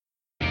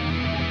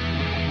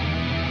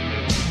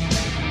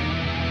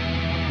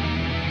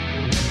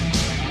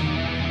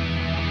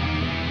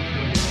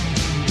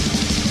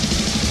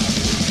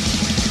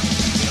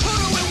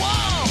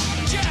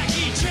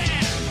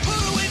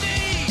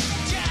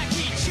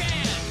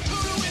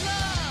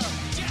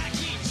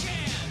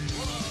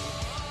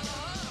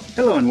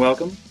Hello and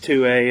welcome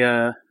to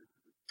a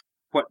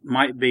what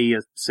might be a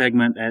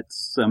segment at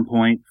some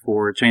point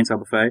for Chainsaw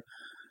Buffet.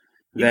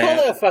 You call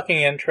that a fucking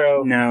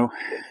intro? No,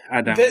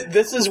 I don't.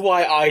 This is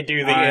why I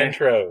do the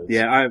intros.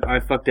 Yeah, I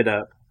fucked it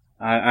up.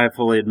 I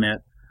fully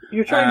admit.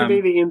 You're trying to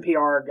be the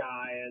NPR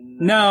guy,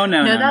 and No,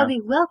 that would be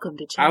welcome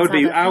to Chainsaw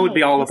Buffet. I would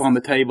be all up on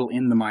the table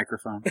in the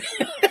microphone. He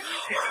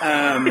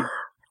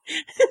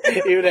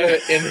would have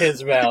it in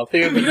his mouth.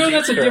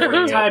 That's a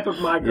different type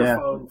of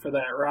microphone for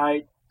that,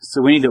 right? So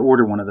we need to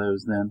order one of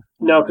those then.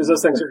 No, because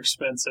those things are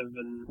expensive.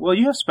 And well,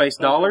 you have space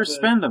dollars.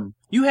 Spend them.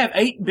 You have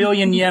 8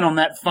 billion yen on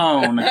that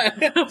phone.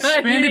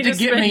 Spend it to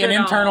get me an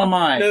internal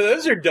mic. No,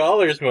 those are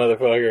dollars,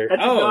 motherfucker. That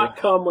did not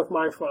come with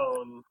my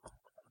phone.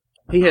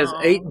 He has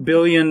 8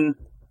 billion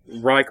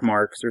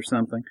Reichmarks or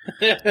something.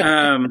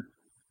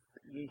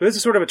 This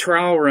is sort of a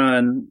trial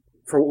run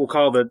for what we'll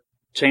call the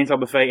Chainsaw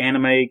Buffet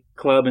Anime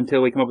Club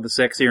until we come up with a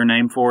sexier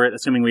name for it,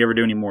 assuming we ever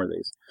do any more of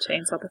these.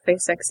 Chainsaw Buffet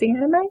Sexy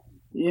Anime?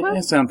 Yeah,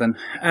 something.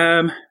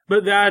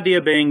 But the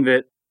idea being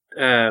that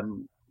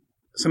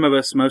some of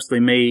us, mostly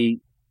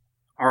me,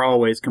 are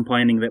always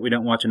complaining that we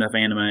don't watch enough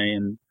anime,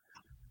 and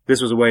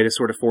this was a way to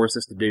sort of force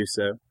us to do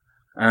so.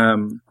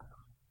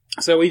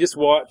 So we just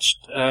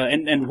watched,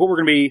 and what we're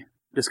going to be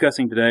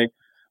discussing today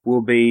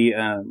will be,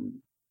 what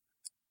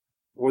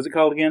was it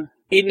called again?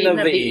 Eden of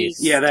the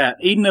East. Yeah, that.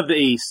 Eden of the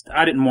East.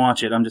 I didn't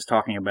watch it, I'm just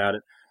talking about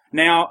it.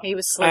 Now, he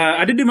was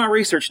I did do my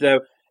research, though.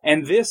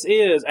 And this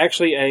is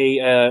actually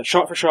a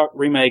shot-for-shot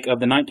remake of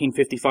the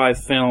 1955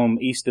 film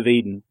East of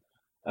Eden,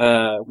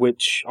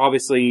 which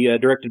obviously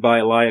directed by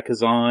Elia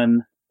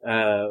Kazan,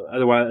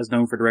 otherwise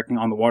known for directing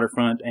On the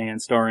Waterfront, and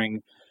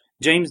starring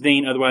James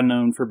Dean, otherwise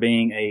known for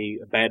being a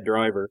bad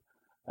driver,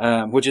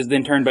 which is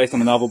then turned based on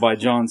the novel by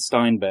John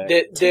Steinbeck.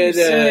 Did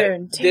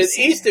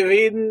East of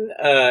Eden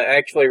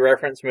actually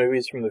reference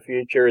movies from the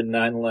future in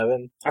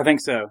 9/11? I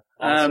think so.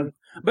 Awesome.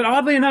 But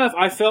oddly enough,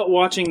 I felt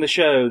watching the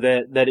show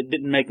that it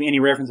didn't make any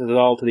references at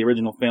all to the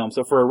original film.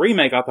 So for a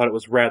remake, I thought it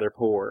was rather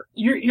poor.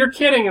 You're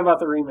kidding about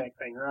the remake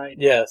thing, right?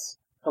 Yes.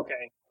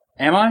 Okay.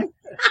 Am I?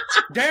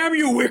 Damn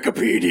you,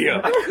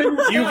 Wikipedia!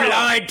 You've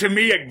lied to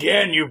me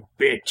again, you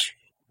bitch!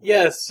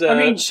 Yes. I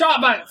mean,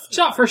 shot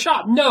for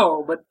shot,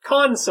 no, but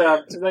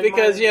concept.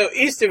 Because,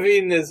 East of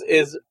Eden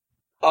is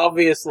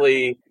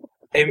obviously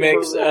a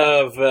mix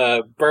of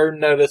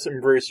Burn Notice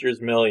and Brewster's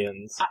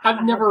Millions.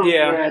 I've never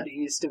read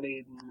East of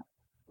Eden.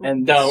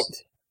 And don't.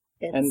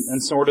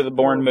 And sort of the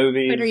Bourne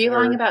movies. But are you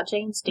lying about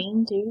James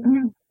Dean,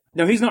 too?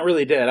 No, he's not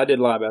really dead. I did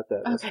lie about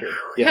that. That's okay. true.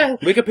 Yeah.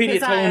 Wikipedia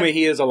told me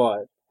he is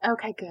alive.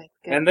 Okay, good.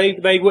 And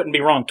they wouldn't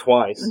be wrong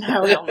twice.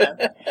 No, we don't know.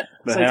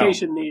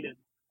 Citation needed.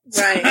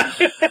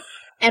 Right.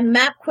 And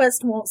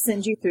MapQuest won't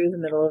send you through the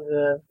middle of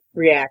the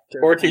reactor.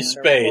 Or to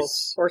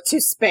space. Or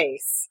to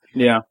space.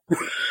 Yeah.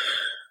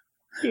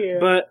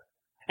 Yeah.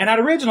 And I'd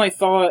originally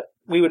thought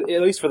we would,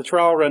 at least for the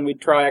trial run,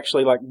 we'd try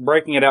actually like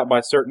breaking it out by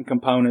certain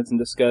components and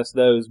discuss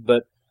those,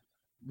 but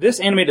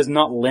this anime does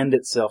not lend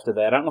itself to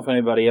that. I don't know if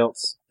anybody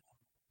else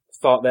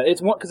thought that.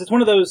 It's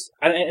one of those,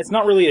 it's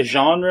not really a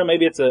genre,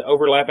 maybe it's an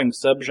overlapping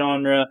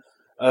subgenre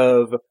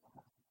of,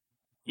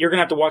 you're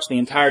gonna have to watch the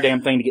entire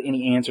damn thing to get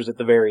any answers at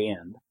the very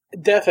end.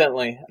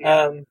 Definitely.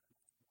 Yeah.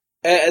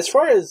 As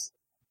far as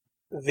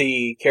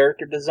the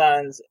character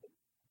designs,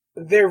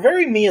 they're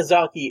very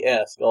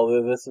Miyazaki-esque,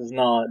 although this is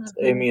not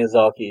a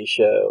Miyazaki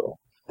show.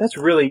 That's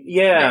really,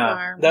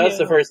 yeah. That was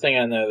the first thing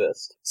I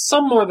noticed.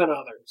 Some more than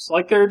others.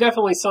 Like, there are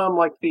definitely some,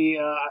 like the,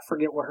 I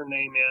forget what her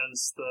name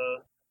is,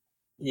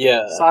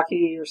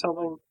 Saki or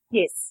something.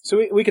 Yes.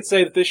 So we could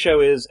say that this show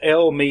is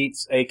Elle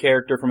meets a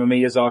character from a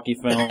Miyazaki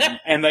film,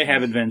 and they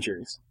have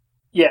adventures.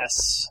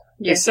 Yes.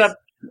 Except,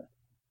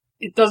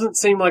 it doesn't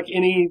seem like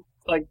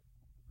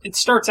it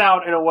starts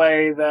out in a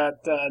way that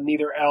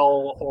neither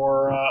Elle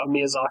or a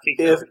Miyazaki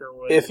character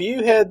would. If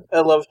you had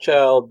a love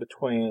child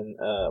between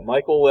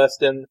Michael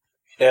Weston,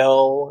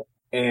 Elle,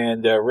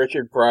 and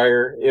Richard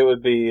Pryor, it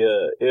would be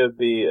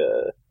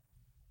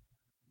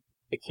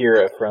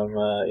Akira from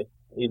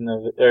Eden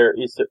of the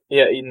East.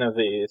 Eden of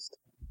the East.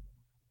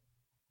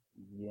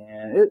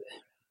 Yeah,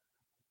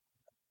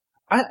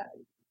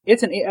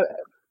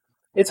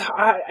 it's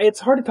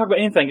hard to talk about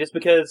anything just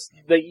because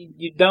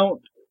you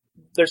don't.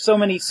 There's so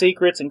many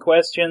secrets and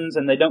questions,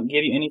 and they don't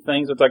give you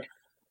anything. So it's like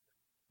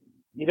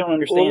you don't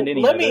understand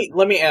any of it.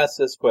 Let me ask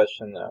this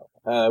question though.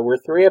 We're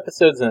 3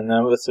 episodes in.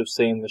 None of us have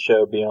seen the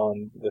show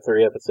beyond the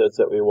 3 episodes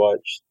that we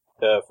watched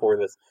for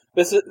this.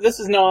 This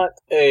is not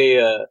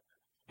a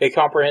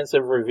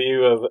comprehensive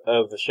review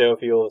of the show.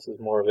 If you will, this is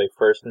more of a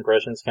first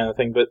impressions kind of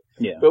thing. But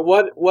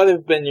what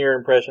have been your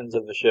impressions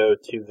of the show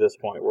to this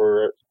point?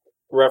 We're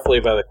roughly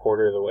about a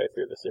quarter of the way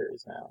through the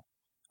series now.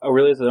 Oh,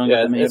 really?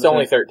 It's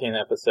only 13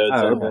 episodes,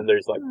 and then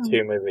there's like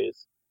 2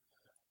 movies.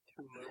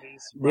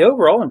 The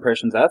overall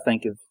impressions, I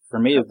think, for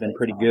me, have been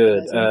pretty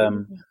good.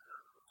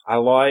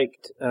 I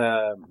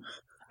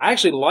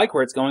actually like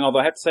where it's going, although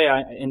I have to say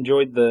I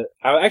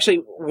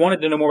actually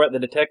wanted to know more about the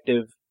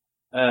detective.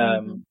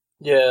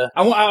 Yeah.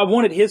 I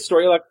wanted his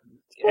story.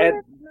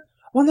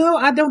 Well, no,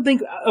 I don't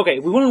think. Okay,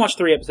 we want to watch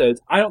 3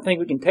 episodes. I don't think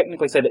we can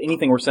technically say that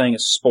anything we're saying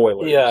is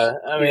spoilers. Yeah,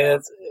 I mean,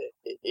 it's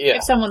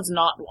If someone's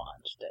not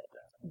watched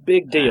it.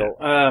 Big deal.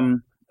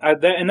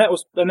 That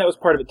was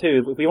part of it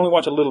too. If we only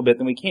watch a little bit,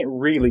 then we can't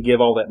really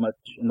give all that much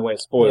in the way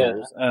of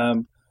spoilers. Yeah.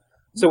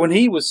 So when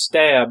he was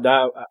stabbed,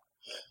 I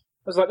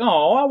was like,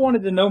 oh, I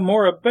wanted to know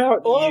more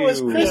about you. Well, it was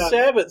Chris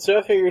Sabat, so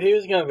I figured he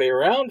was going to be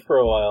around for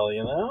a while,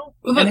 you know?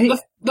 Well,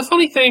 the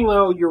funny thing,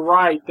 though, you're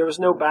right, there was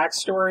no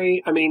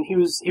backstory. I mean, he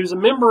was a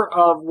member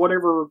of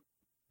whatever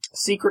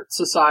secret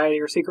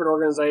society or secret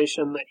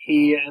organization that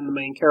he and the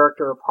main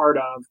character are part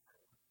of.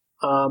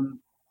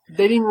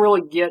 They didn't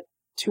really get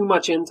too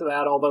much into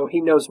that, although he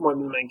knows more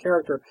than the main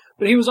character.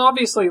 But he was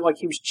obviously,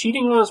 he was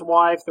cheating on his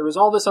wife. There was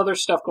all this other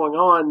stuff going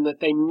on that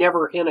they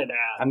never hinted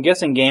at. I'm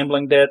guessing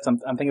gambling debts. I'm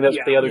thinking that's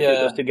what the other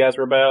those 2 guys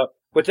were about.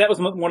 Which that was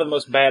one of the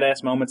most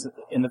badass moments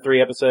in the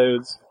 3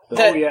 episodes.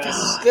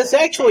 This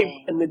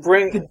actually and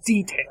the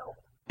detail.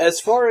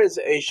 As far as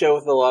a show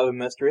with a lot of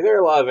mystery, there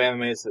are a lot of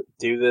animes that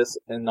do this,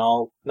 and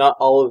not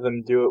all of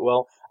them do it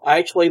well. I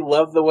actually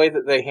love the way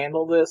that they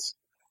handle this,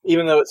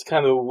 even though it's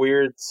kind of a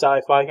weird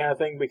sci-fi kind of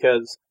thing,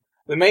 because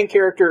the main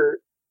character,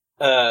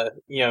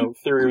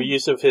 through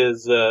use of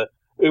his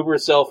Uber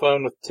cell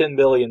phone with $10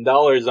 billion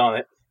on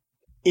it,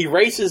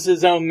 erases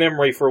his own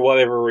memory for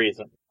whatever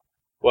reason.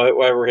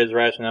 Whatever his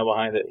rationale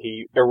behind it,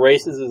 he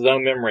erases his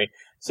own memory.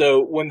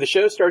 So when the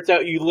show starts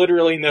out, you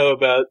literally know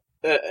about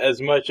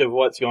as much of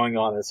what's going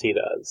on as he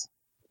does.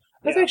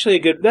 That's actually a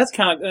good. That's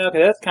kind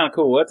of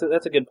cool.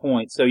 That's a good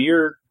point. So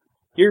you're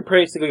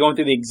basically going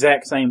through the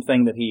exact same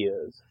thing that he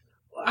is.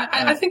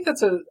 I think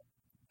that's a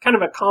kind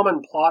of a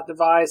common plot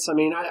device. I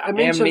mean, I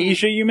mentioned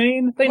amnesia. You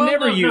mean they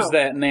never use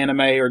that in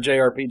anime or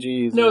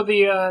JRPGs? No,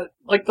 the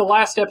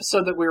last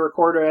episode that we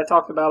recorded, I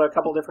talked about a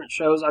couple different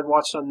shows I'd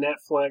watched on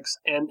Netflix,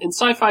 and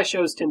sci-fi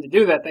shows tend to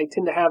do that. They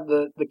tend to have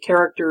the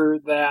character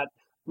that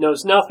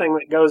knows nothing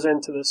that goes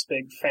into this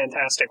big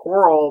fantastic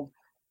world,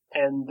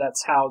 and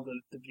that's how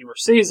the viewer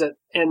sees it.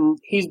 And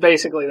he's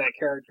basically that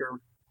character.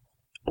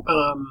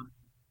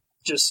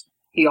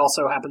 He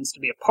also happens to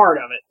be a part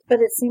of it.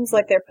 But it seems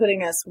like they're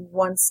putting us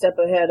one step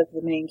ahead of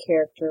the main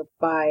character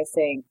by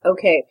saying,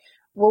 okay,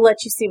 we'll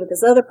let you see what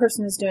this other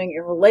person is doing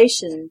in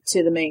relation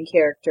to the main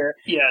character.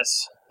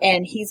 Yes.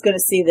 And he's going to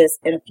see this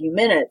in a few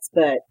minutes,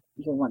 but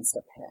you're one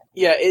step ahead.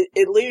 Yeah,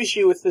 it leaves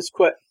you with this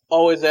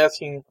always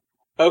asking,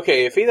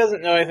 okay, if he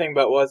doesn't know anything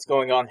about what's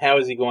going on, how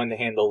is he going to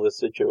handle this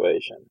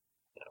situation?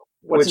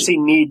 What does he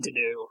need to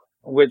do?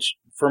 Which,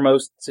 for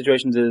most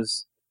situations,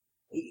 is...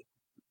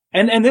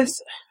 And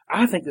this...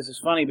 I think this is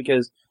funny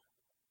because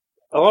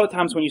a lot of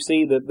times when you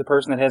see the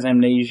person that has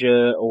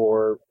amnesia,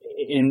 or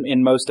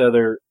in most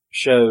other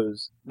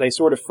shows, they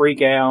sort of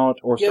freak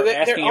out or start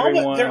asking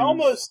everyone. They're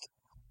almost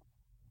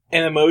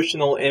an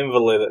emotional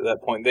invalid at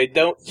that point. They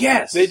don't.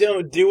 Yes. They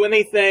don't do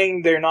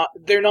anything. They're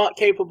not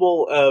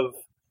capable of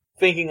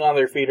thinking on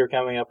their feet or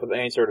coming up with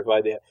any sort of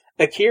idea.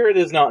 Akira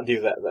does not do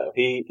that though.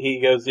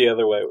 He goes the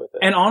other way with it.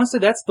 And honestly,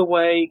 that's the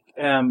way.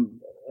 And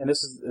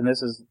this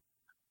is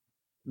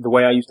the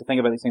way I used to think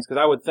about these things,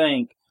 because I would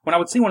think, when I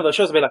would see one of those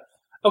shows, I'd be like,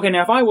 okay,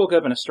 now if I woke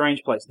up in a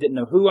strange place, didn't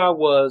know who I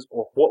was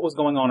or what was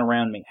going on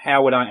around me,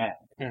 how would I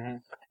act? Mm-hmm.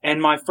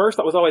 And my first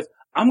thought was always,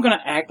 I'm going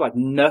to act like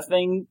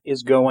nothing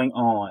is going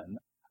on.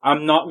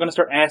 I'm not going to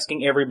start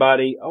asking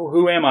everybody, oh,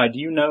 who am I? Do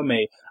you know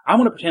me? I'm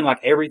going to pretend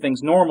like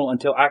everything's normal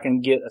until I can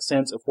get a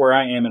sense of where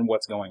I am and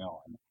what's going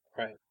on.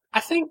 Right.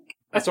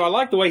 So I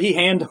like the way he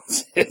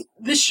handles it.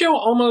 This show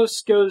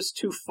almost goes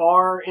too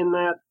far in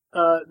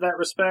that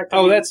respect.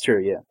 That's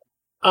true, yeah.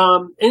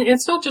 And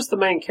it's not just the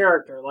main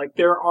character. Like,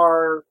 there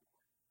are,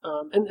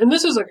 and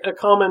this is a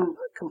common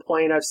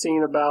complaint I've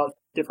seen about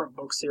different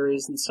book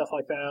series and stuff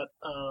like that,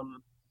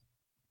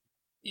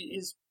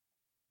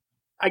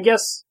 I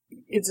guess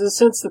it's a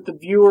sense that the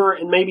viewer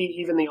and maybe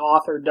even the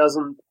author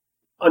doesn't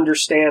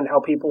understand how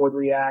people would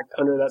react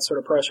under that sort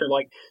of pressure.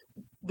 Like,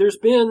 there's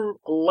been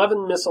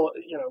 11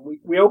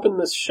 we opened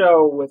this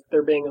show with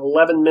there being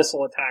 11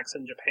 missile attacks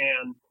in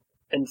Japan,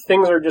 and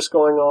things are just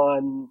going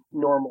on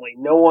normally.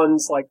 No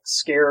one's,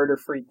 scared or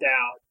freaked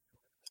out.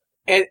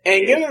 And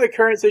given the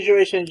current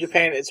situation in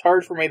Japan, it's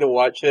hard for me to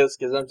watch this,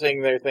 because I'm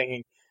sitting there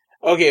thinking,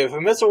 okay, if a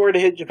missile were to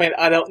hit Japan,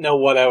 I don't know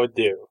what I would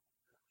do.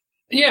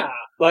 Yeah.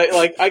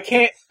 I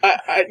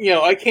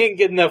can't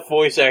get enough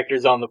voice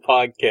actors on the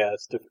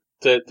podcast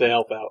to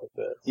help out with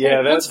this.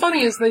 Yeah, what's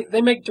funny is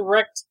they make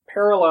direct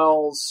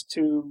parallels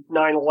to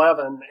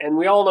 9/11, and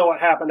we all know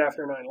what happened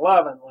after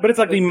 9/11. But it's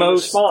the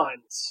most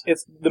response.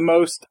 It's the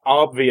most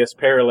obvious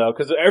parallel,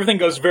 because everything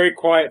goes very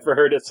quiet for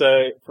her to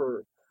say.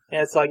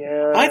 And it's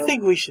I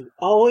think we should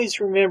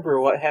always remember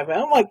what happened.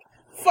 I'm like,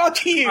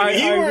 fuck you!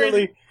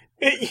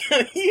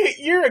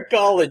 You're a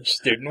college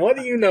student. What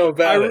do you know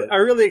about it? I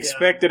really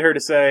expected her to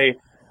say,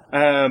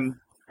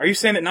 are you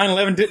saying that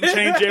 9/11 didn't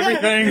change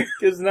everything?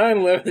 Because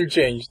 9/11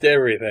 changed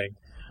everything.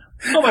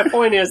 So my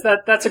point is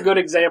that's a good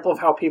example of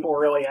how people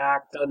really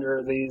act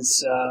under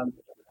these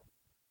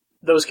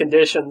those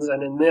conditions,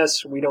 and in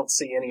this we don't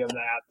see any of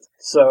that.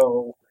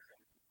 So,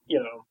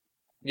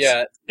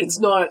 yeah, it's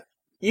not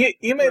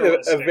You made a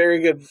Realistic. very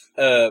good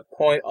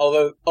point.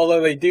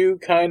 Although they do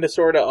kind of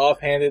sort of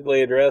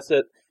offhandedly address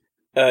it,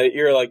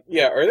 you're like,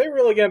 yeah, are they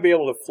really going to be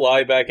able to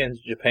fly back into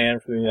Japan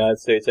from the United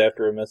States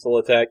after a missile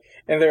attack?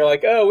 And they're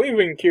like, oh,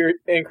 we've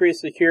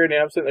increased security.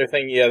 And I'm sitting there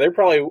thinking, yeah, they're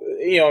probably,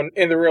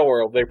 in the real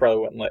world, they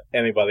probably wouldn't let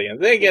anybody in.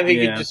 Then again, he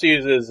could just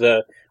use his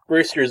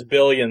Brewster's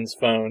Billions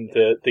phone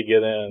to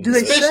get in. Do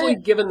they Especially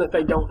say- given that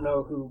they don't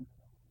know who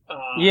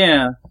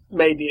Yeah.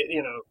 made the,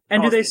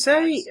 And do caused they the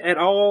say attacks. at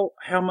all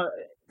how much?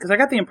 Because I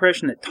got the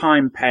impression that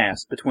time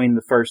passed between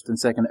the first and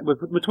second,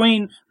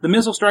 between the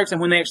missile strikes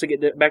and when they actually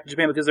get back to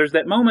Japan. Because there's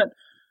that moment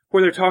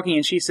where they're talking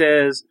and she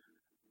says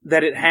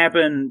that it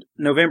happened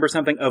November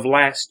something of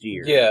last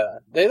year. Yeah,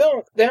 they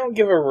don't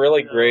give a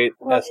really great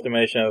Well,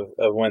 estimation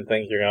of when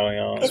things are going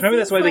on. So maybe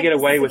that's why they get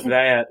away with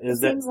that. It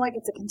Is that seems like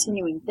it's a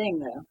continuing thing,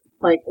 though.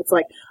 Like it's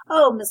like,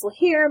 oh, missile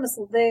here,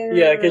 missile there.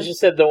 Yeah, because you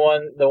said the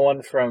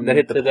one from That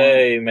hit the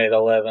today made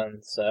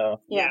 11,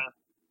 so Yeah.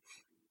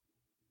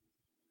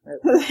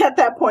 At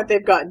that point,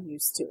 they've gotten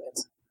used to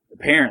it.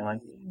 apparently?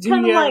 Do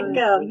Kinda you like, ever-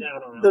 I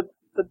don't know.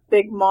 The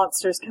big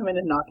monsters coming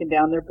and knocking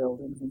down their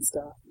buildings and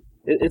stuff.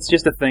 It's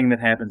just a thing that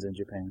happens in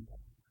Japan.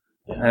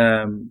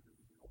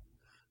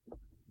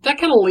 That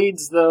kind of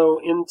leads, though,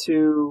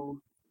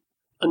 into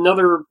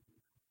another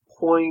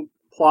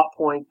plot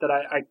point that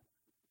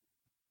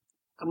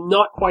I'm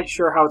not quite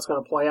sure how it's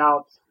going to play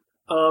out.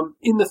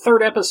 In the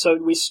third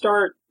episode, we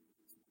start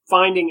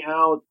finding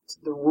out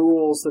the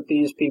rules that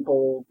these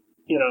people,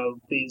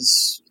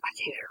 these, I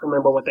can't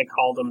remember what they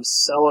called them,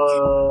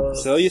 Cellusows or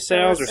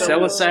Cellusows or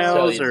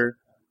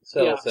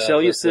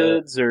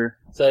Cellucids or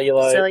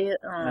Cellulite.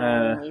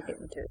 You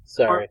hit me to it.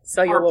 Sorry. are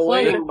Celluloid.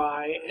 playing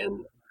by,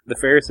 and the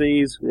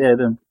Pharisees. Yeah,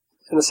 them.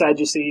 the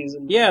Sadducees.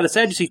 And, Yeah, the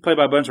Sadducees play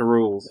by a bunch of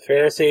rules. The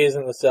Pharisees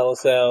and the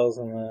Cellucells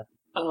and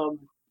the...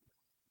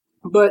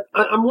 But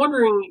I'm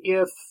wondering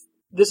if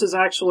this is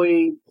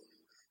actually,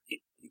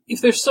 if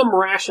there's some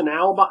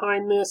rationale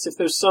behind this, if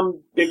there's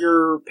some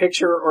bigger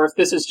picture, or if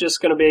this is just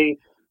going to be,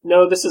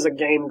 no, this is a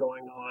game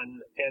going on,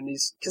 and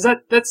these, because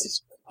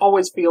that's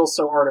always feels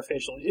so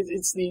artificial.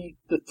 It's the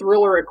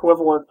thriller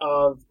equivalent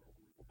of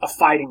a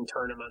fighting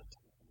tournament.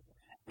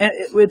 And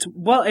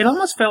it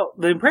almost felt,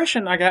 the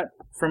impression I got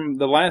from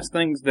the last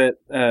things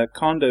that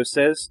Kondo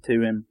says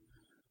to him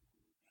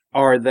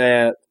are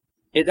that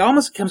it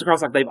almost comes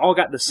across like they've all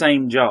got the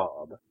same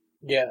job.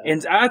 Yeah.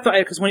 And I thought,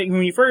 because when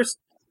you first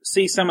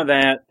see some of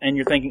that and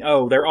you're thinking,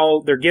 oh,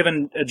 they're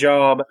given a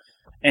job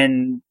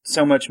and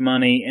so much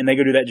money and they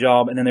go do that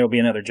job and then there'll be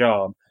another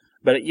job.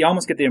 But you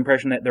almost get the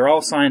impression that they're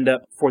all signed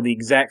up for the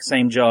exact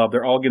same job.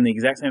 They're all given the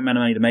exact same amount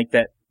of money to make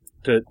that,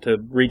 to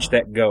reach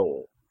that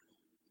goal.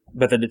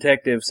 But the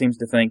detective seemed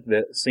to think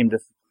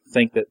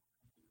that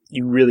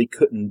you really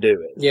couldn't do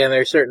it. Yeah, and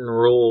there are certain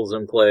rules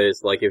in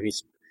place, like if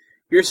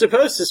you're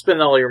supposed to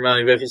spend all your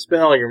money, but if you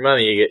spend all your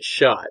money, you get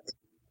shot.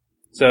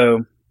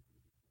 So,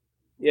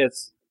 yeah,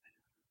 it's...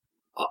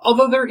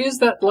 Although there is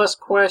that less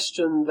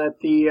question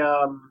that the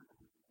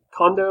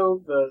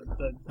Kondo,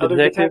 the other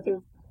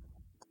detective,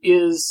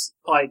 is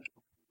like,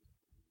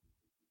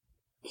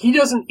 he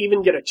doesn't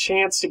even get a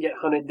chance to get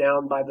hunted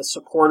down by the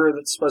supporter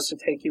that's supposed to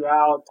take you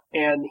out,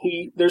 and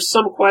there's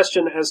some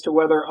question as to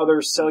whether other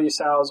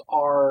Cellusows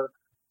are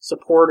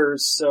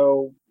supporters,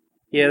 so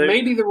Yeah,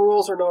 maybe the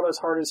rules are not as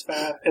hard as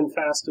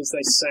fast as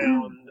they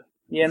sound.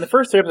 Yeah, in the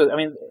first episode, I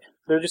mean,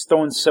 they're just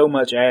throwing so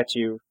much at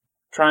you,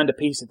 trying to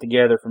piece it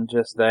together from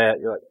just that.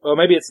 You're like, oh,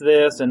 maybe it's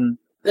this, and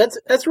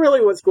That's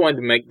really what's going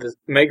to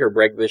make or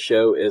break this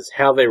show is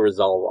how they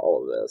resolve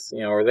all of this.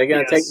 Are they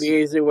going to take the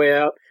easy way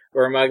out,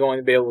 or am I going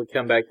to be able to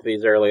come back to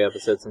these early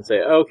episodes and say,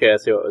 okay, I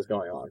see what was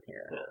going on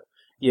here?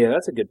 yeah,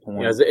 that's a good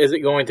point. Is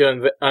it going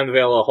to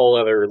unveil a whole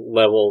other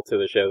level to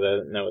the show that I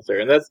didn't know was there?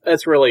 And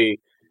that's really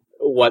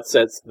what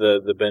sets the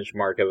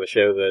benchmark of a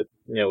show that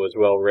was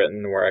well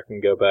written, where I can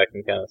go back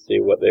and kind of see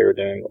what they were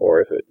doing,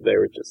 or if they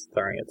were just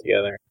throwing it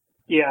together.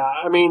 Yeah,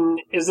 I mean,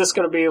 is this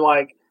going to be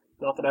like,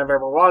 not that I've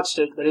ever watched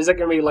it, but is it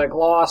going to be like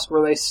Lost,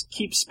 where they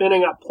keep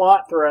spinning up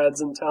plot threads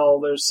until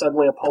there's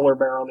suddenly a polar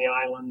bear on the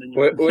island?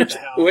 And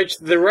Which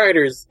the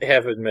writers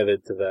have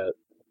admitted to that.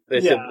 They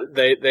said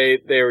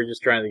they were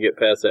just trying to get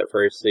past that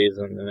first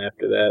season, and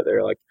after that,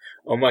 they're like,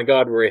 "Oh my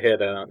God, we're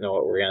ahead. I don't know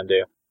what we're gonna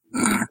do."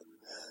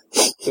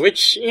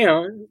 Which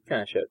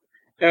kind of should.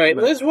 Anyway,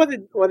 Liz, what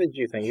did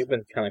you think? You've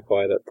been kind of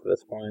quiet up to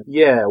this point.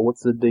 Yeah,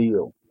 what's the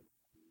deal?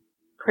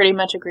 Pretty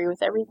much agree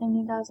with everything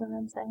you guys have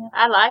been saying.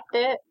 I liked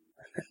it.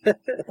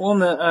 Well,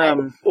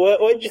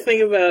 What did you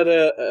think about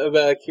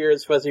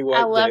Akira's fuzzy white?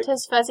 I loved dick?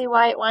 his fuzzy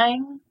white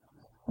wang.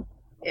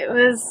 It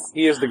was.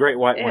 he is the great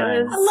white It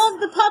wang. was- I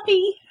love the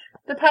puppy.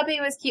 The puppy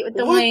was cute with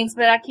the What? wings,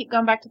 but I keep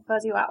going back to the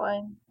fuzzy white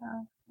wang.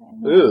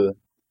 So, Ooh,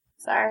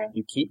 sorry.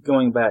 you keep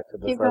going back to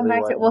the Keep fuzzy going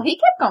back white to it. Well, he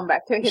kept going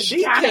back to it. His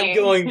She Johnny. kept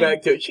going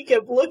back to it. She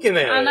kept looking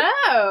at I it.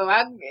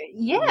 know.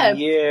 Yeah.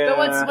 Yeah. But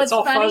what's It's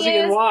all funny fuzzy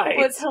and is, white.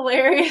 what's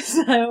hilarious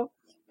though,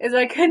 is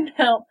I couldn't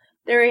help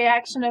the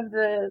reaction of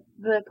the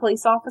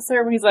police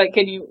officer when he's like,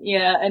 "Can you?"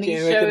 Yeah, and he Can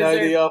you make shows an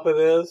ID her, off of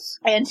this?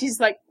 and she's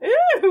like,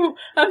 "Ooh!"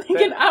 I'm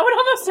thinking I would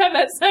almost have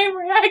that same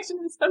reaction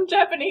when some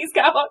Japanese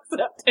guy walks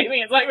up to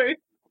me. It's like,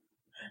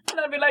 and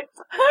I'd be like,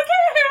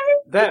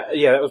 "Okay."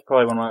 That was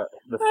probably one of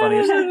the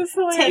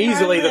funniest.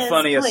 Easily the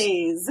funniest.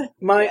 Please.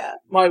 My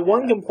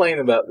one complaint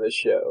about this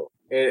show,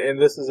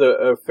 and this is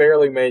a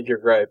fairly major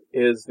gripe,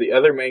 is the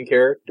other main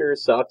character,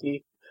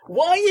 Saki.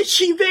 Why is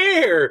she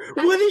there?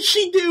 What is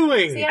she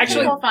doing? See,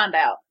 Actually- we'll find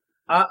out.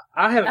 I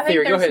have a I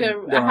theory. think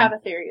Go ahead. I have a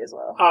theory as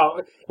well.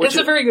 Oh, Which it's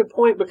a very good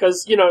point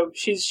because,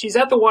 she's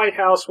at the White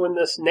House when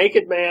this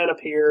naked man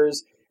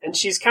appears, and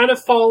she's kind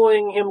of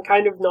following him,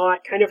 kind of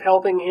not, kind of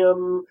helping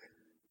him,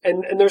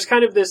 and there's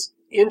kind of this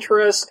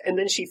interest, and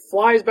then she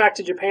flies back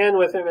to Japan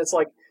with him. It's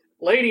like,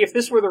 lady, if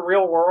this were the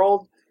real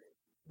world,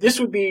 this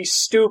would be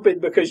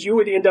stupid because you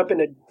would end up in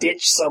a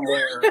ditch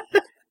somewhere.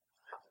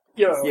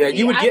 Yeah,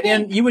 you would I get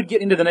think- you would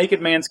get into the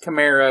naked man's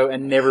Camaro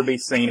and never be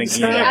seen again.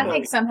 Exactly. I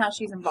think somehow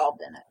she's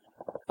involved in it.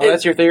 Oh,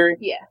 that's your theory?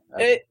 Yeah.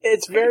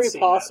 It's I very can see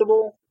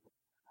possible,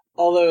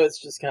 although it's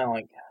just kind of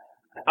like,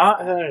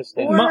 I don't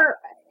understand. Or,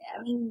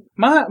 I mean,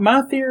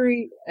 My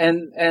theory,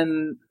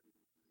 and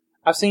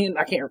I've seen,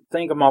 I can't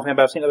think of them offhand,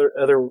 but I've seen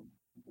other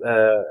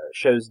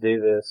shows do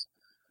this,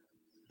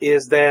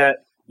 is that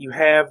you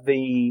have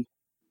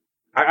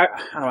I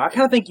don't know, I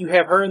kind of think you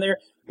have her in there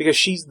because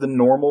she's the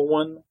normal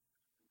one,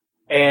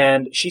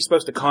 and she's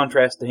supposed to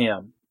contrast to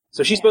him.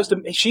 So she's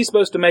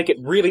supposed to make it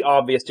really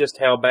obvious just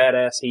how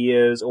badass he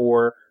is,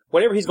 or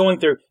whatever he's going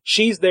through.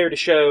 She's there to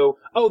show,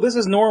 oh, this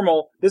is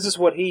normal, this is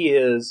what he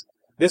is,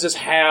 this is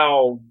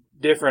how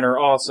different or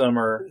awesome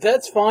or...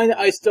 That's fine.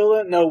 I still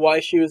don't know why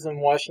she was in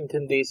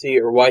Washington, D.C.,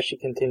 or why she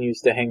continues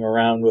to hang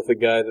around with a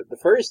guy that the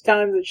first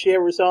time that she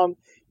ever saw him,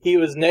 he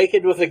was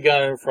naked with a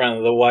gun in front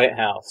of the White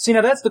House. See,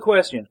 now that's the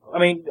question. I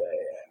mean,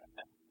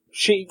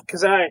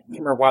 because I can't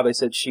remember why they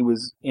said she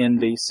was in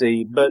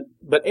D.C., but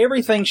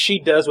everything she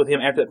does with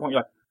him after that point,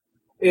 you're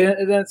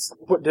like, that's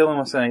what Dylan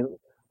was saying.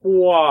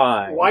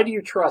 Why? Why do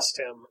you trust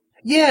him?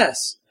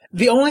 Yes!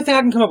 The only thing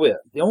I can come up with,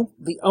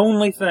 the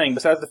only thing,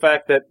 besides the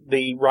fact that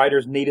the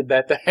writers needed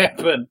that to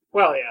happen,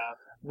 Well, yeah.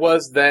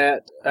 was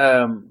that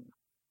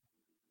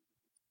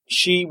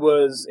she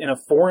was in a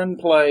foreign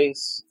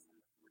place,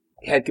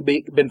 had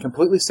been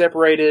completely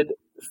separated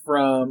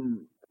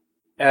from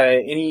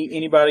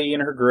anybody in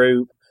her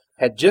group,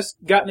 had just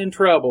gotten in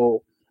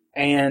trouble,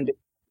 and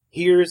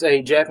here's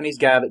a Japanese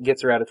guy that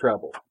gets her out of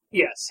trouble.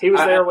 Yes, he was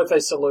there with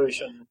a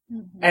solution.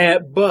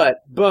 But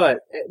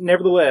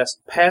nevertheless,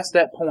 past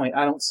that point,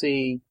 I don't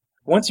see.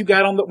 Once you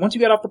got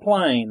off the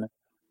plane,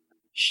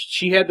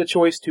 she had the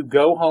choice to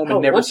go home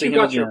and never once see you him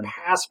got again. your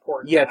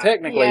passport Yeah, back.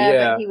 technically, yeah,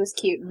 yeah. but he was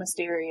cute and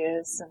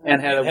mysterious,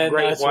 And had a Had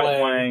great nice white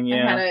wang. wang,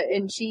 yeah.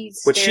 and she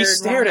Which she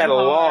stared at a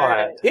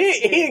lot.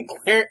 He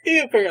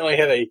apparently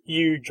had a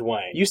huge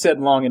wang. You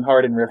said long and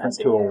hard in reference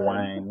I to a did.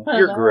 wang.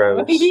 You're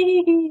gross.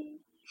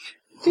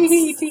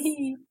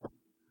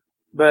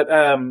 But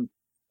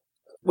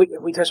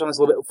we touched on this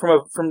a little bit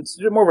from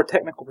more of a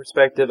technical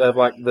perspective of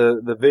like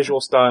the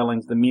visual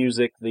stylings, the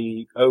music,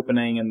 the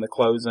opening and the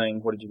closing.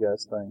 What did you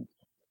guys think?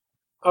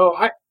 Oh,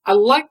 I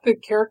like the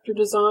character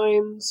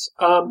designs.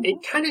 It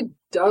kind of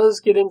does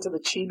get into the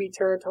chibi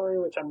territory,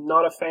 which I'm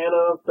not a fan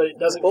of, but it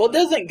doesn't. Well, it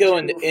doesn't go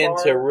too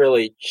into far.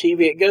 really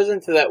chibi. It goes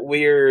into that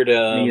weird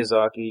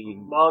Miyazaki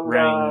manga,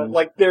 range.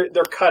 like they're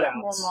More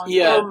cutouts.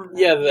 manga.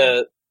 yeah,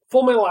 the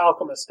Full Metal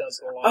Alchemist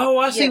does it a lot. Oh,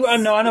 I see. Yes. I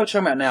know what you're talking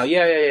about now.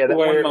 Yeah. That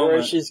one where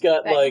moment. she's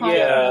got That like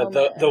constant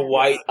moment. the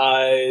white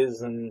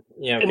eyes and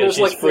And because there's,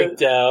 she's like,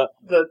 freaked out.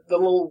 the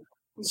little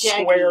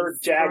square,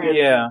 jagged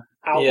Yeah.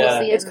 outline.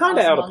 Yeah. It's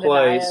kinda out of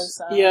place.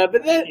 Yeah,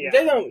 but they Yeah.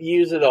 don't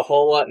use it a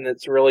whole lot, and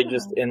it's really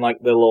just in like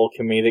the little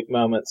comedic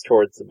moments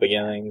towards the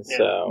beginning. Yeah.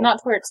 So Not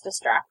to where it's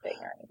distracting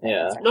or anything.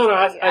 Yeah. It's No,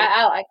 actually-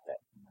 I I liked it.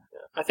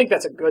 I think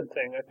that's a good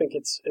thing. I think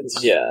it's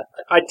yeah,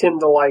 I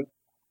tend to like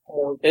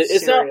more.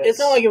 it's not serious.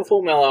 like in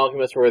Full Metal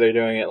Alchemist where they're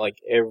doing it like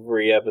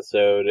every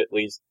episode at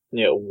least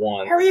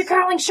once. Who are you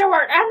calling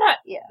short? I'm not.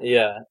 Yeah.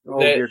 Yeah. Oh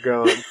They- dear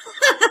God.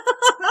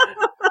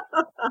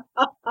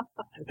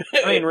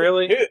 I mean,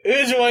 really?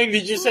 Whose wang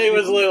did you say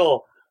was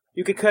little?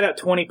 You could cut out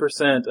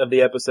 20% of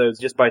the episodes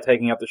just by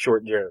taking out the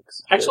short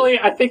jokes. Actually,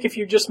 I think if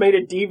you just made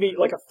a DVD,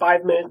 like a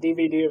 5-minute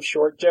DVD of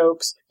short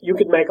jokes, you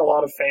could make a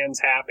lot of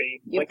fans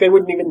happy. Yep. Like they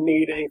wouldn't even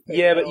need anything.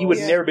 Yeah, but you would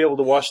else. never be able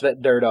to wash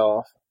that dirt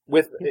off.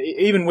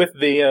 Even with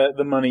the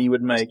money you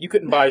would make, you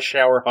couldn't buy a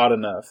shower hot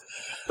enough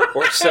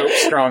or soap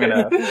strong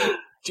enough.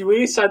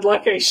 Juice, I'd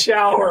like a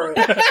shower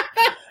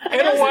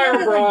and a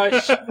wire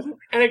brush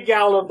and a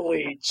gallon of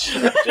bleach.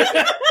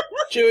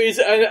 Joey's,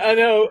 I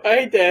know, I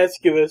hate to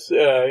ask you this,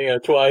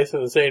 twice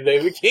on the same day,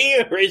 but can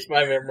you erase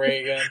my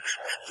memory again?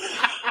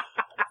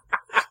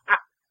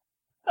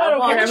 I don't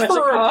How care much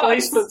for it a costs.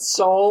 replacement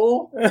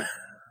soul.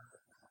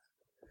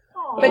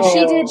 But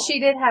Oh. she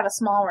did have a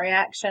small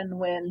reaction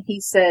when he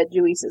said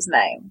Juice's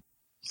name.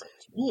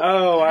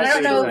 Oh, I I don't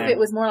see know what if you're it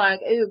was more like,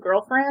 ooh,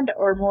 girlfriend,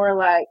 or more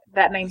like,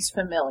 that name's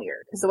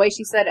familiar. Because the way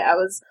she said it, I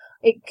was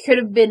It could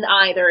have been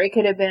either. It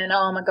could have been,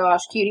 oh my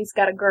gosh, Cutie's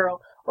got a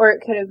girl. Or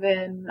it could have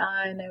been,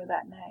 I know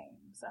that name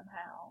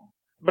somehow.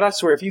 But I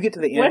swear, if you get to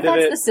the end What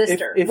if of that's it, the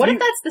sister? if What you, if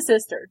that's the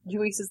sister?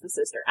 Juice is the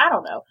sister. I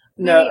don't know.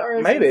 No, Or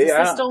is maybe, it I a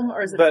don't- system,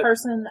 or is it but- a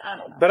person? I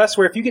don't know. But I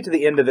swear, if you get to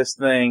the end of this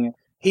thing,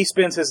 he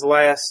spends his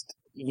last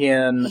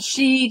yen,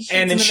 She shoots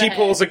and then him in she the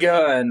pulls head. a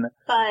gun.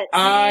 But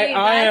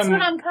That's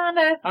what I'm kind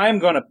of. I am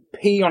gonna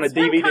pee on a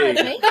DVD.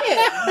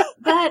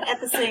 but at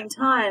the same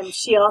time,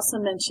 she also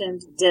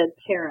mentioned dead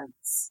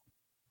parents,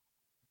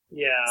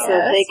 Yeah. so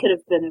Yes. they could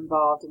have been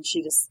involved, and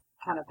she just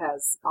kind of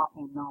has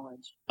offhand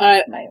knowledge.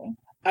 Maybe.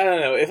 I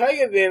don't know. If I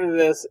get to the end of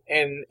this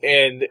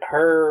and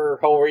her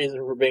whole reason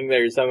for being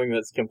there is something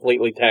that's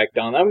completely tacked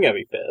on, I'm gonna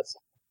be pissed.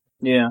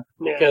 Yeah.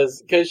 Yeah.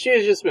 Because she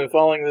has just been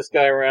following this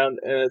guy around,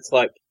 and it's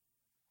like,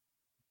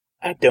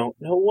 I don't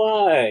know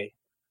why.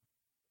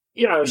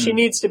 You know, she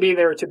needs to be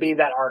there to be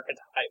that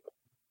archetype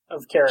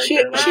of character.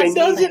 She Like, they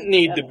doesn't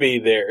need to be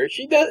there.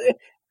 She does.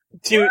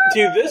 To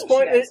this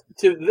point,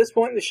 to this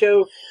point in the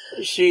show,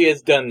 she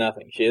has done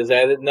nothing. She has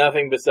added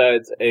nothing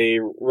besides a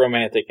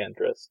romantic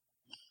interest,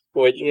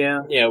 which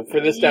Yeah.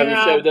 for this type Yeah.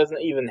 of show doesn't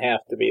even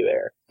have to be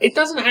there. It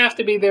doesn't have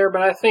to be there,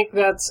 but I think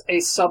that's a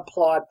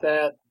subplot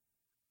that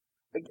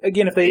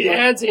Again, if they it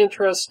adds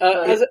interest.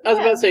 I was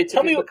about to say,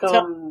 tell it me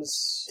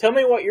becomes. tell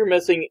me what you're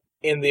missing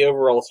in the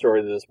overall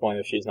story to this point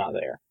if she's not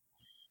there.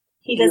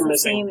 He You're doesn't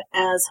missing. seem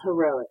as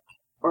heroic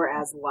or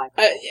as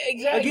likable.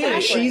 Exactly.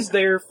 again, she's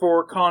there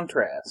for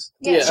contrast.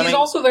 Yeah, Yeah, She's I mean-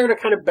 also there to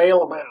kind of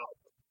bail him out.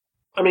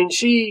 I mean,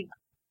 she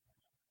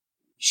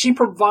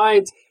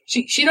provides.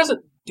 She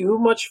doesn't do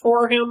much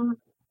for him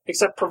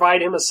except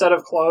provide him a set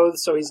of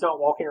clothes so he's not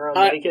walking around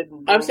naked.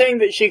 I'm saying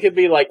that she could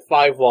be like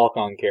 5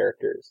 walk-on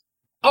characters.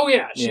 Oh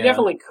yeah, she Yeah.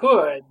 definitely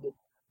could,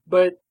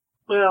 but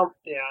well,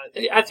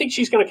 yeah, I think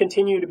she's going to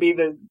continue to be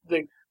the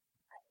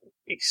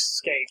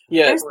escape.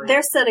 Yeah,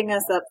 They're setting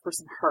us up for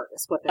some hurt.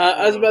 Is what they're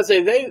I was about to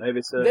say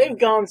Maybe so. they've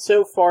gone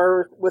so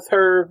far with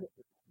her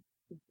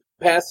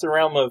past the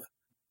realm of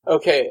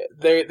okay,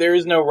 there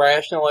is no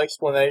rational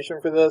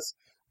explanation for this.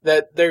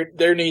 That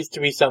there needs to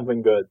be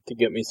something good to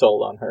get me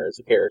sold on her as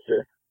a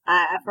character.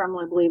 I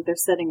firmly believe they're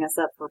setting us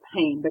up for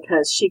pain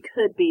because she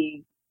could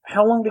be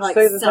How long did you Like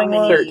say the so thing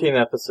many- was? 13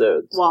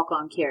 episodes.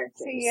 walk-on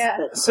characters. Yeah.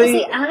 But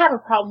See, I have a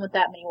problem with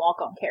that many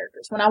walk-on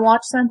characters. When I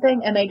watch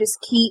something and they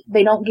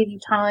don't give you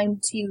time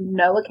to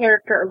know a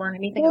character or learn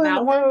anything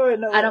about them,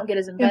 no. I don't get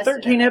as In invested.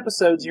 13 in it.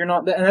 episodes, you're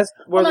not, and that's,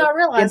 Well, no, I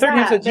realize in 13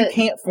 that, episodes, you but-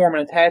 can't form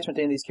an attachment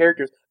to any of these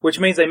characters, which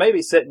means they may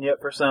be setting you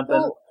up for something.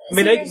 Well, I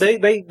mean, see,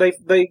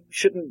 they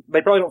shouldn't,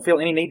 they probably don't feel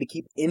any need to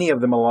keep any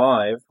of them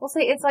alive. Well,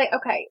 see, it's like,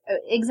 okay,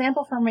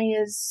 example for me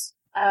is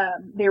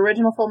the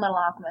original Full Metal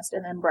Alchemist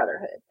and then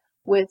Brotherhood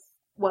with,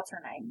 what's her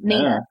name?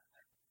 Nina.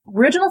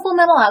 Original Full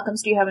Metal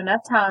Alchemist, you have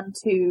enough time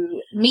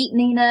to meet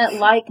Nina,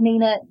 like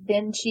Nina,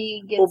 then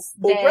she gets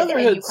Well, dead and you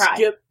Brotherhood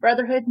cry.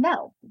 Brotherhood,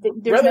 no. There's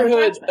no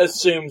Brotherhood attachment.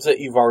 assumes that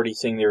you've already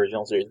seen the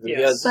original series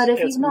because But if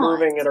it's he's not,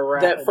 moving at a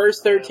rapid that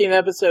first 13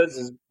 episodes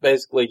is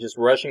basically just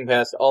rushing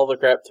past all the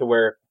crap to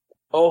where,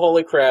 oh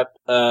holy crap,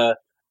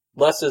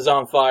 Lust is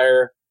on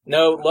fire.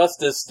 No,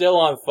 Lust is still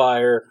on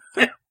fire.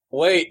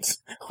 Wait,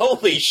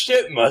 holy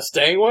shit,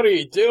 Mustang, what are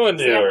you doing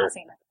to See, I've her? not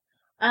seen it.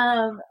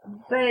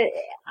 But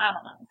I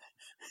don't know.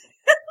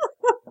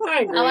 I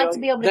agree. I like to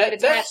be able to That- get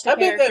that- attached I to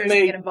bet that characters made-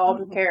 and get involved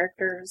with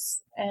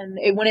characters, and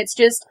when it's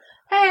just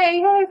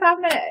hey, 5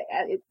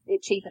 minutes,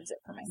 it cheapens it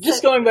for me.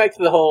 Just going back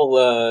to the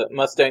whole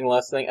Mustang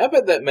Lust thing, I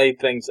bet that made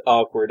things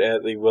awkward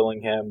at the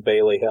Willingham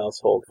Bailey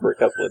household for a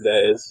couple of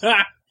days.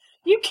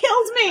 you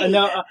killed me.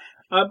 No,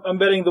 I'm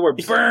betting the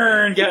word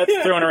burn got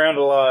thrown around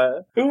a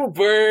lot. Who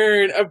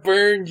burned? I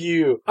burned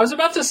you. I was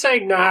about to say,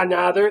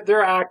 nah,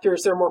 they're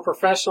actors, they're more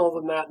professional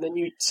than that, and then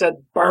you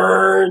said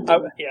burned.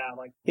 Yeah,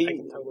 like, I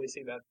can totally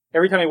see that.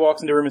 Every time he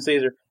walks into a room and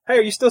sees her, hey,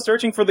 are you still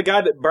searching for the guy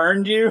that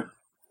burned you?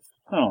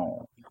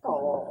 Oh.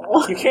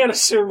 Oh. You can't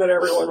assume that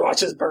everyone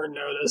watches Burn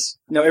Notice.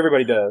 No,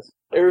 everybody does.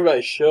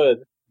 Everybody should.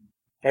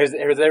 Has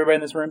everybody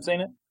in this room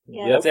seen it?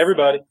 Yeah. That's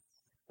everybody.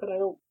 But I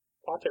don't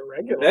watch it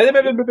regularly. Yeah.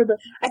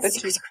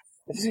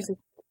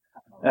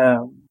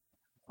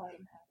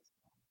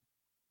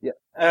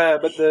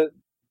 But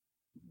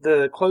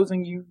the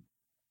closing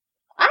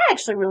I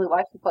actually really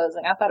liked the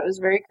closing. I thought it was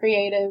very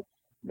creative.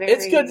 Very,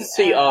 It's good to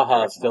see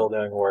Aha original. still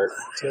doing work.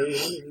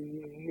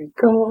 I'm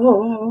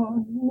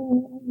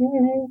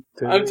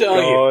I'm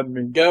telling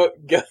you, go,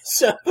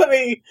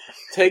 somebody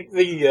take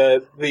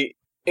the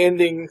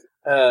ending,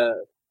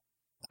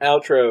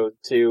 outro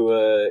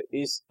to,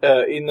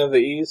 Eden of the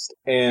East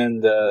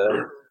and,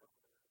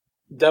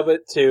 dub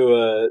it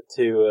to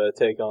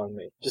Take On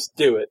Me. Just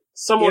do it.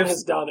 Someone If-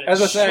 has done it.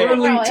 as I say-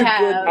 Surely They probably to have.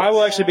 goodness. I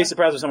will actually be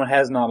surprised if someone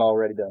has not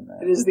already done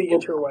It that. is the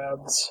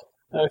interwebs.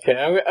 Okay,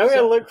 I'm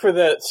gonna look for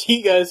that. So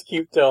you guys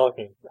keep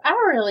talking. I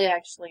really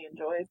actually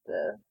enjoyed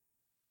the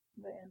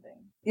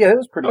ending. Yeah, that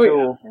was pretty Oh, yeah.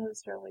 cool. It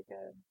was really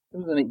good. It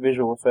was a neat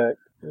visual effect.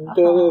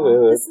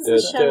 This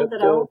is a show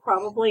that I will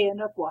probably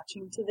end up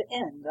watching to the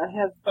end. I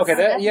have Okay,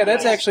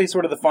 that's actually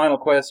sort of the final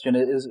question: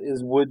 is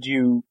would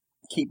you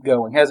keep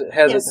going? Has it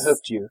Yes.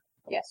 hooked you?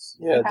 Yes.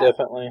 Yeah, Okay.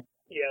 definitely.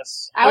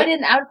 Yes. I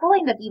would probably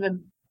end up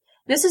even.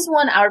 This is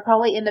one I would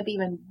probably end up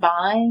even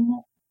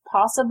buying,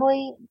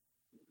 possibly,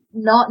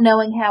 not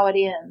knowing how it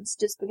ends,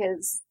 just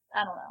because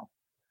I don't know.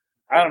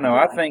 I don't know.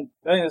 I think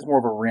it's more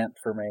of a rent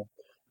for me.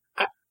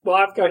 Well,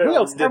 I've got Who it.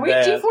 else did Are we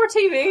that? G4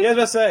 TV? Yeah, I was about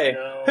to say.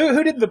 No.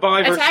 Who did the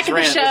buy versus Attack of the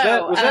rent?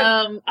 Show. Was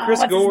that Chris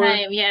what's Gore? his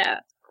name? Yeah.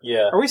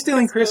 Yeah. Are we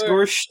stealing Chris Chris Gore.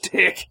 Gore's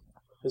shtick?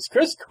 Is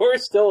Chris Gore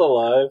still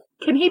alive?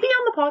 Can he be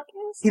on the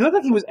podcast? He looked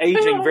like he was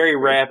aging very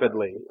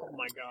rapidly. Oh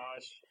my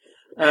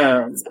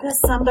gosh. It's because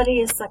somebody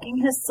is sucking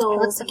his soul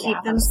Let's to see keep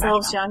what happens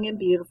themselves right now. young and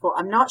beautiful.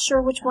 I'm not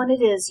sure which one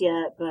it is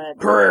yet, but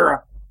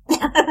Pereira.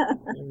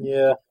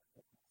 Yeah.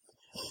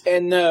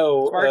 And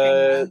no,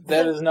 Twerking.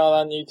 that is not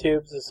on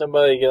YouTube, so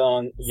somebody get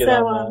on so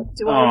that.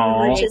 do all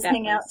Aw. the witches Hate that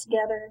hang out place.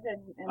 together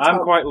and I'm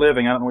talk? quite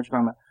living. I don't know what you're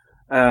talking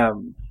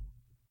about.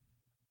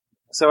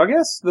 So I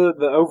guess the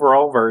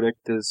overall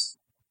verdict is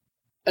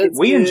It's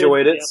we good.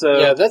 enjoyed it. Yep. So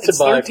Yeah, that's It's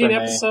a buy 13 for me.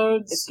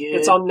 episodes. It's good.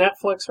 It's on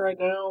Netflix right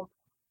now.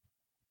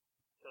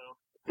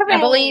 I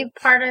believe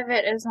part of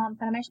it is on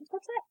Funimation's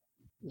website.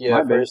 Yeah,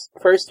 Might be.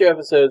 first 2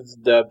 episodes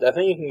dubbed. I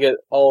think you can get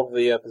all of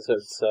the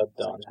episodes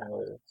subbed on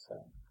Hulu.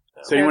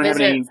 So. anyone have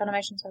visit any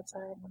Funimation's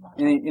website.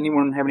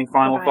 anyone have any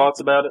final Right. thoughts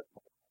about it?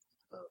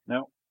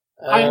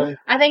 Um,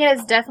 I think it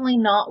is definitely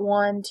not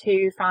one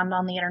to find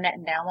on the internet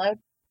and download.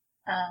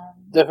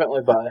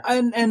 definitely buy.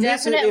 And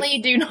this is- Definitely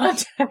do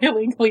not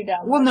illegally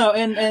download. well, no,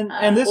 and this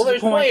Well, is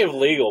there's the point. plenty of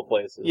legal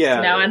places.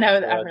 Yeah. No, I know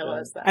to that. I watch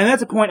realize it. that. And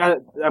that's a point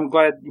I'm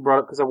glad you brought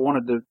up because I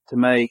wanted to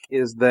make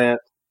is that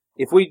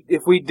if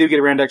we do get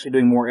around to actually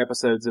doing more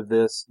episodes of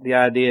this, the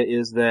idea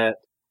is that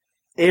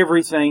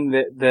everything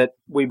that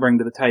we bring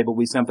to the table will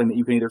be something that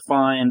you can either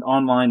find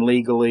online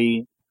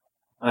legally,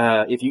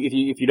 if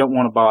you don't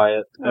want to buy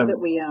it. Or that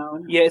we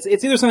own. Yeah,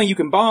 it's either something you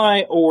can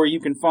buy or you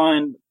can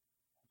find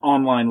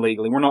online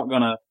legally. We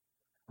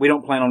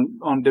don't plan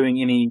on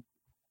doing any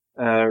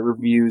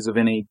reviews of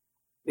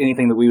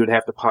anything that we would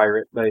have to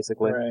pirate,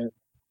 basically. Right.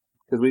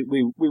 Because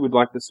we would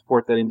like to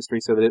support that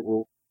industry so that it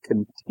will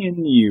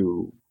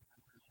continue.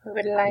 We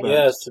would like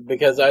Yes,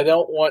 because I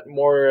don't want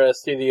more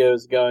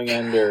studios going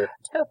under,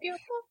 Tokyo.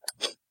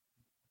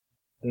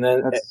 and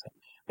then That's-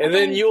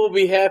 you will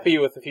be happy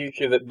with the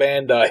future that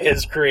Bandai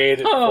has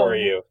created Oh. for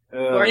you.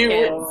 Poor Do you,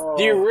 kids.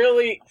 do you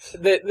really?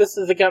 This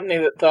is the company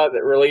that thought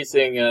that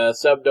releasing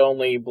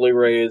subbed-only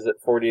Blu-rays at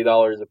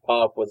 $40 a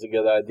pop was a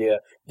good idea.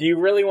 Do you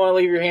really want to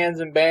leave your hands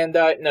in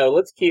Bandai? No,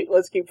 let's keep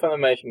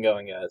Funimation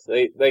going, guys.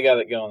 They got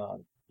it going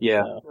on.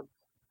 Yeah. No.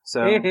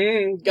 So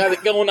Got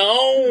it going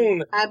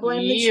on. I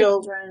blame the Yeah.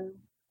 children.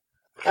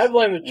 I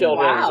blame the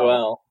children as Wow.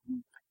 well.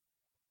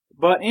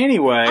 but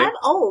anyway, I'm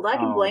old. I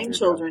can Oh, blame dear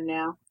children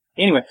now.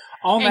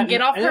 on And that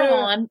get off their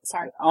lawn.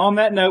 Sorry. On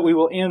that note, we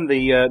will end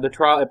the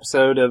trial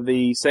episode of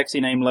the Sexy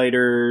Name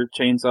Later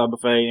Chainsaw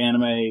Buffet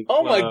anime.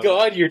 Oh my Club.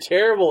 god, you're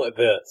terrible at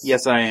this.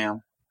 Yes, I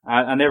am.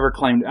 I never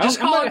claimed. Just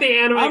I'm call not- it the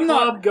Anime I'm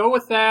not- Club. Go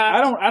with that.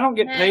 I don't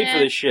get paid for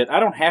this shit. I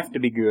don't have to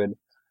be good.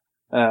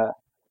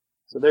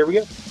 So there we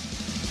go.